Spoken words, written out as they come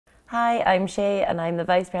Hi, I'm Shay and I'm the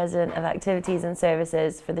Vice President of Activities and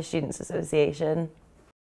Services for the Students' Association.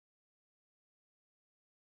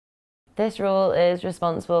 This role is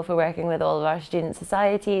responsible for working with all of our student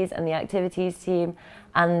societies and the activities team,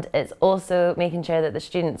 and it's also making sure that the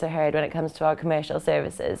students are heard when it comes to our commercial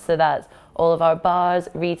services. So that's all of our bars,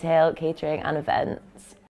 retail, catering and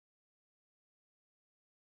events.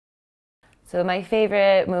 So my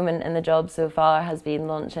favourite moment in the job so far has been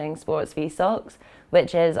launching Sports v Socks,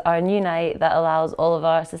 which is our new night that allows all of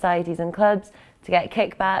our societies and clubs to get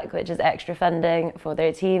kickback, which is extra funding for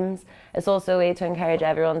their teams. It's also a way to encourage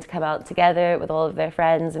everyone to come out together with all of their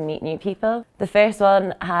friends and meet new people. The first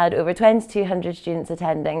one had over 2,200 students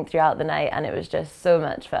attending throughout the night, and it was just so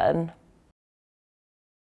much fun.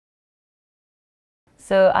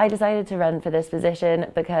 So I decided to run for this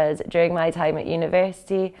position because during my time at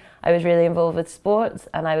university, I was really involved with sports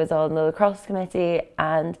and I was on the lacrosse committee,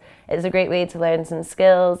 and it's a great way to learn some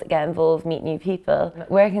skills, get involved, meet new people.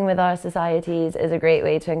 Working with our societies is a great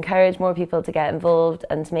way to encourage more people to get involved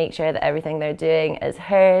and to make sure that everything they're doing is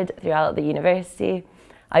heard throughout the university.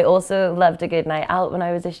 I also loved a good night out when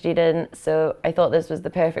I was a student, so I thought this was the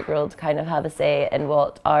perfect role to kind of have a say in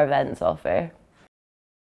what our events offer.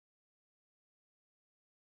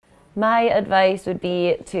 My advice would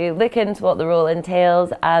be to look into what the role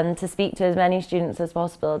entails and to speak to as many students as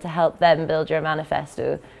possible to help them build your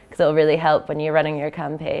manifesto, because it'll really help when you're running your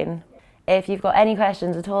campaign. If you've got any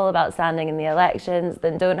questions at all about standing in the elections,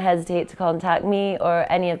 then don't hesitate to contact me or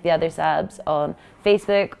any of the other SABs on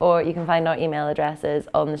Facebook, or you can find our email addresses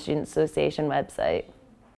on the Students' Association website.